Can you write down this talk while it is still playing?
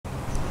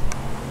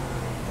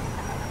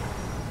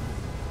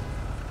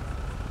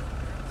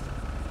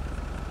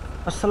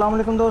अस्सलाम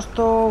वालेकुम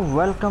दोस्तों,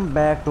 welcome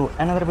back to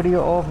another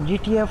video of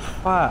GTA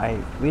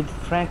 5 with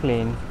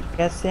Franklin.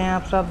 कैसे हैं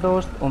आप सब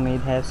दोस्त?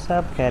 उम्मीद है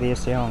सब खैरियत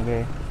से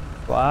होंगे।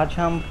 तो आज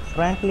हम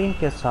फ्रैंकलिन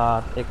के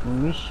साथ एक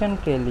मिशन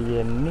के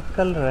लिए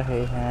निकल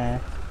रहे हैं।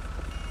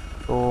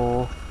 तो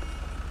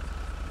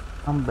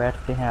हम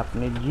बैठते हैं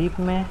अपनी जीप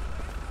में।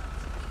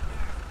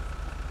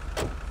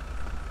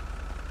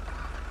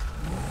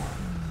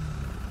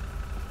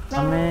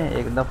 हमें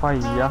एक दफ़ा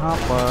यहाँ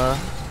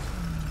पर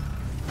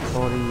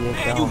और ये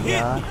क्या हो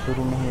गया,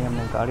 शुरू में ही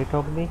हमने गाड़ी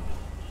ठोक दी।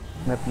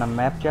 हमें अपना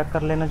मैप चेक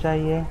कर लेना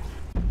चाहिए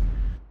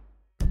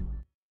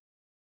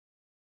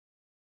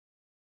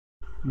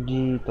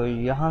जी। तो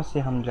यहाँ से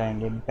हम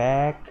जाएंगे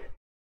बैक।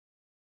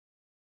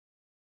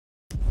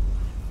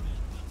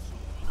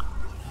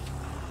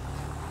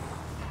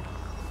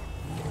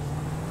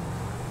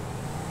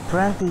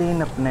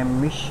 फ्रैंकलिन अपने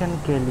मिशन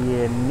के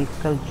लिए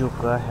निकल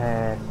चुका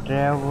है।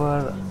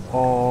 ट्रेवर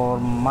और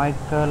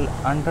माइकल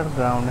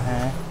अंडरग्राउंड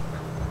हैं।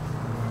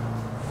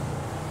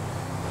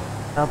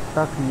 तब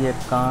तक ये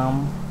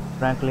काम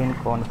फ्रैंकलिन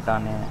को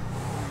निपटाने हैं।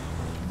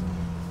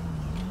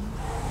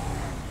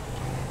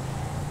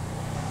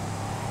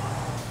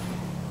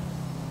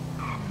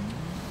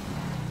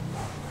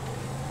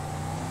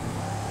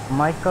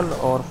 माइकल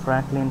और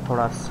फ्रैंकलिन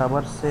थोड़ा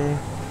सब्र से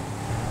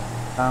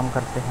काम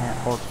करते हैं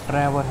और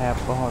ट्रेवर है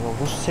बहुत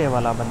गुस्से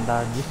वाला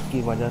बंदा,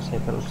 जिसकी वजह से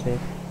फिर उसे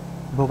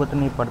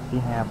भुगतनी पड़ती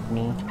हैं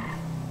अपनी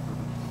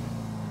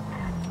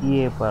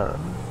ये पर।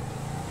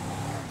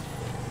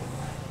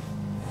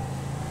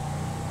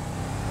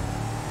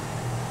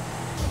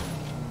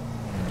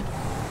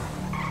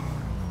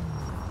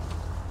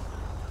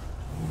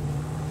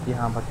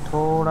 यहाँ पर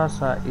थोड़ा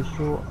सा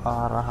इशू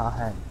आ रहा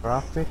है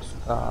ग्राफिक्स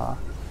का।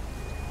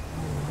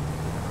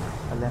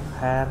 पहले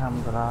खैर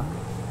हम ज़रा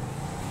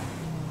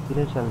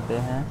धीरे चलते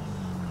हैं।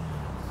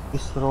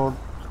 इस रोड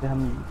से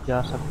हम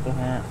जा सकते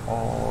हैं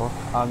और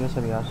आगे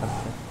से भी आ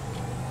सकते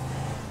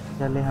हैं।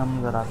 चले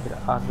हम ज़रा फिर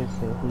आगे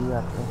से ही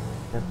आते हैं।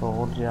 देखो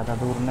और ज़्यादा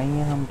दूर नहीं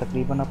है, हम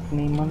तकरीबन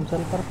अपनी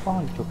मंजिल पर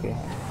पहुंच चुके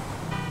हैं।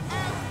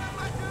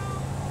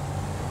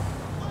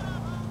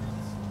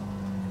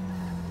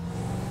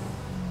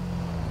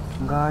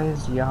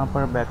 गाइस यहाँ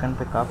पर बैकएंड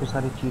पे काफ़ी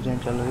सारी चीज़ें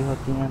चल रही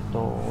होती हैं,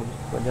 तो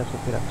इस वजह से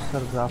फिर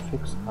अक्सर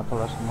ग्राफिक्स का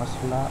थोड़ा सा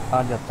मसला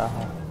आ जाता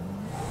है।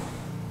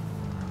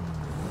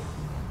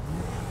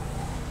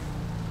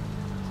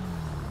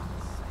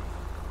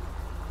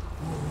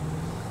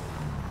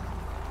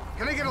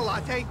 Can I get a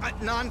latte?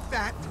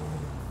 Non-fat.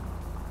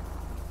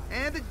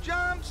 And the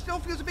jump still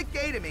feels a bit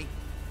gay to me.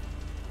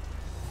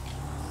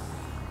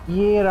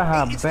 ये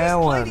रहा Is this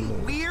lighting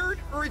Beverly. weird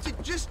or is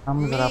it just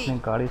हम ज़रा me? अपनी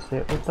गाड़ी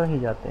से उतर ही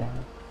जाते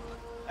हैं।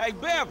 Hey,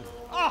 Bev!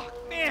 Oh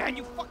man,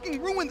 you fucking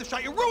ruined the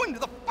shot. You ruined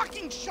the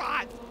fucking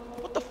shot.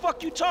 What the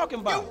fuck you talking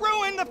You about?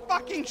 ruined the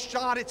fucking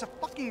shot. It's a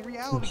fucking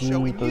reality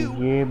show, ji and तो you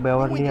ये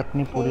Beverly ruined it,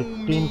 अपनी पूरी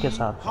team के homie.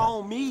 साथ है।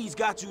 Homies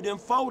got you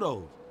them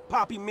photos.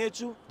 Poppy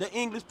Mitchell, the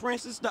English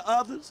princess, the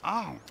others.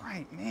 Oh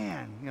right,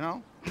 man. You know,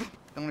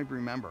 don't even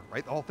remember.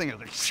 Right, the whole thing is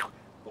like.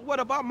 But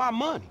what about my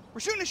money?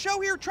 We're shooting a show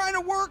here, trying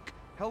to work.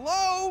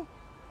 Hello.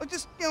 Or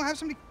just have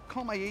somebody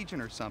call my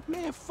agent or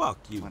something. Man,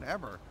 fuck you.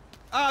 Whatever.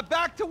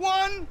 Back to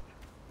one.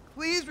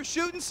 Please, we're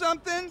shooting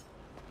something.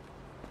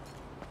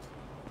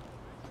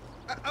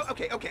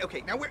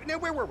 Okay. Now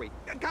where were we?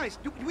 Guys,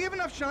 do we have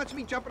enough shots of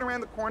me jumping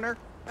around the corner?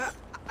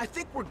 I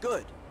think we're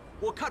good.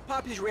 We'll cut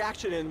Poppy's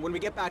reaction in when we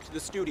get back to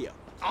the studio.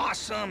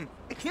 Awesome!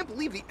 I can't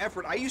believe the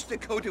effort I used to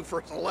go to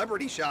for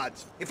celebrity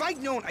shots. If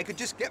I'd known I could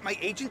just get my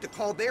agent to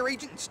call their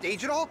agent and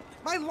stage it all,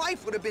 my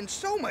life would have been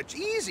so much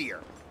easier.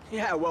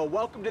 Yeah, well,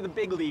 welcome to the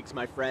big leagues,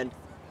 my friend.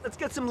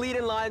 Let's get some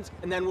lead-in lines,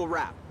 and then we'll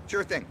wrap.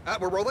 Sure thing.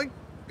 We're rolling?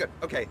 Good,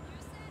 okay.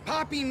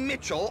 Poppy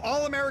Mitchell,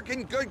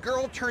 all-American good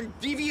girl turned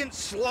deviant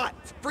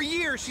slut. For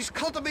years, she's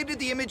cultivated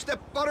the image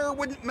that butter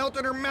wouldn't melt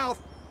in her mouth,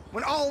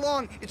 when all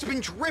along, it's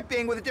been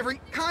dripping with a different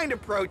kind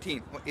of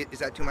protein. Is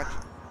that too much?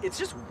 It's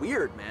just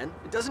weird, man.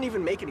 It doesn't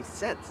even make any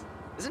sense.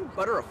 Isn't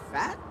butter a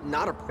fat,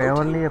 not a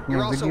Beverly protein? अपनी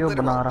You're also video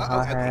literal. बना रहा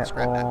Okay, है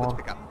scrap that. Let's और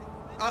pick up.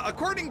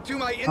 According to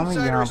my हम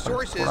insider यहाँ पर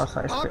sources, थोड़ा सा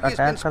इस पे Poppy has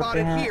been अटैक करते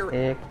spotted हैं, here.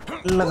 एक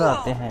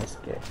लगाते हैं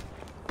इसके।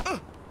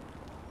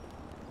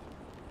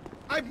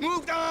 I've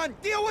moved on.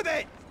 Deal with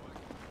it.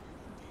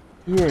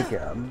 ये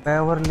क्या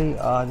बेवरली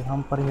आज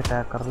हम पर ही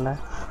अटैक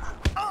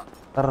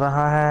कर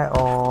रहा है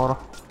और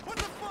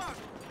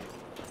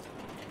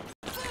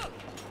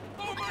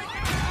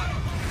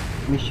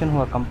मिशन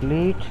हुआ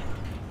कंप्लीट।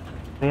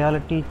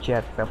 Reality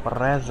check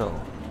पेपराज़ो।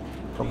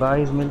 तो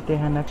गाइस मिलते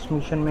हैं नेक्स्ट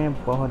मिशन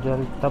में बहुत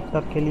जल्द। तब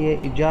तक के लिए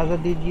इजाज़त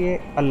दीजिए।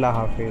 अल्लाह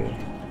हाफिज़।